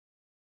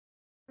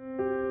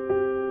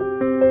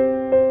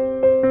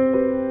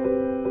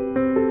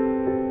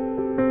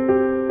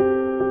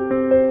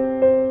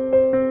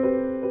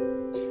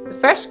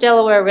1st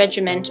Delaware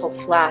Regimental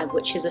flag,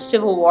 which is a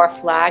Civil War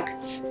flag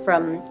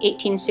from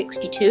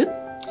 1862.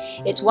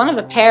 It's one of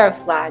a pair of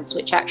flags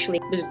which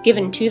actually was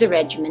given to the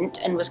regiment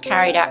and was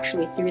carried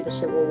actually through the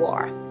Civil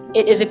War.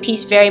 It is a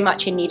piece very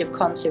much in need of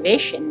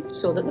conservation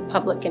so that the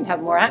public can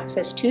have more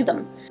access to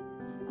them.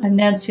 I'm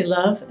Nancy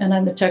Love, and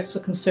I'm the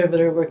textile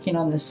conservator working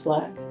on this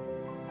flag.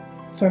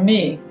 For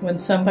me, when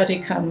somebody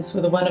comes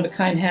with a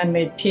one-of-a-kind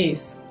handmade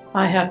piece,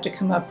 I have to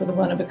come up with a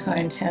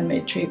one-of-a-kind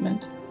handmade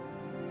treatment.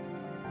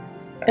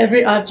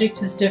 Every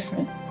object is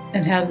different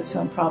and has its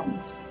own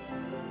problems.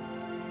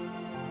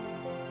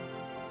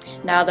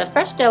 Now, the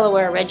 1st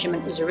Delaware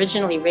Regiment was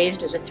originally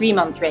raised as a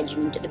 3-month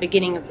regiment. At the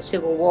beginning of the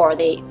Civil War,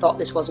 they thought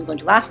this wasn't going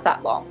to last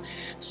that long.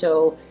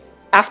 So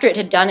after it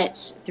had done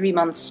its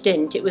 3-month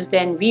stint, it was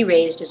then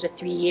re-raised as a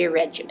 3-year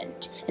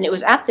regiment. And it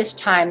was at this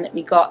time that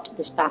we got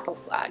this battle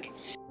flag.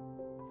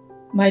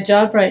 My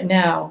job right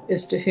now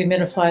is to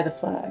humidify the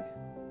flag.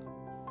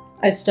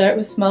 I start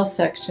with small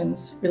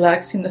sections,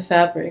 relaxing the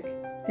fabric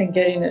and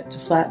getting it to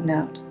flatten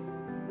out.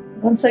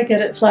 Once I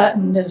get it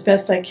flattened as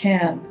best I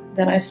can,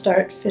 then I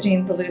start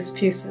fitting the loose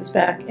pieces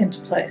back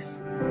into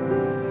place.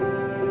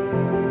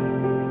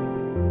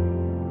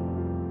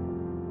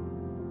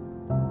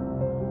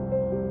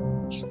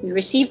 We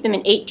received them in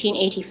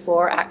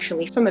 1884,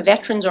 actually, from a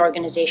veterans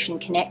organization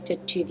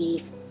connected to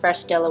the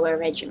 1st Delaware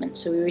Regiment.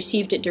 So we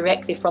received it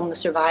directly from the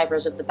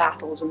survivors of the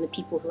battles and the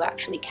people who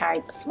actually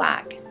carried the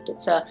flag.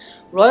 It's a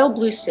royal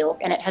blue silk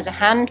and it has a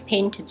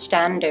hand-painted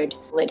standard.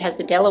 It has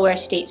the Delaware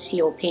state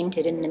seal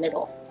painted in the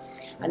middle.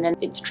 And then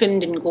it's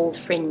trimmed in gold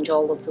fringe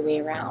all of the way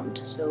around.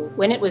 So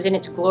when it was in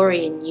its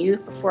glory and new,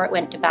 before it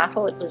went to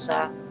battle, it was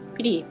a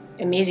pretty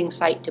amazing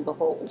sight to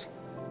behold.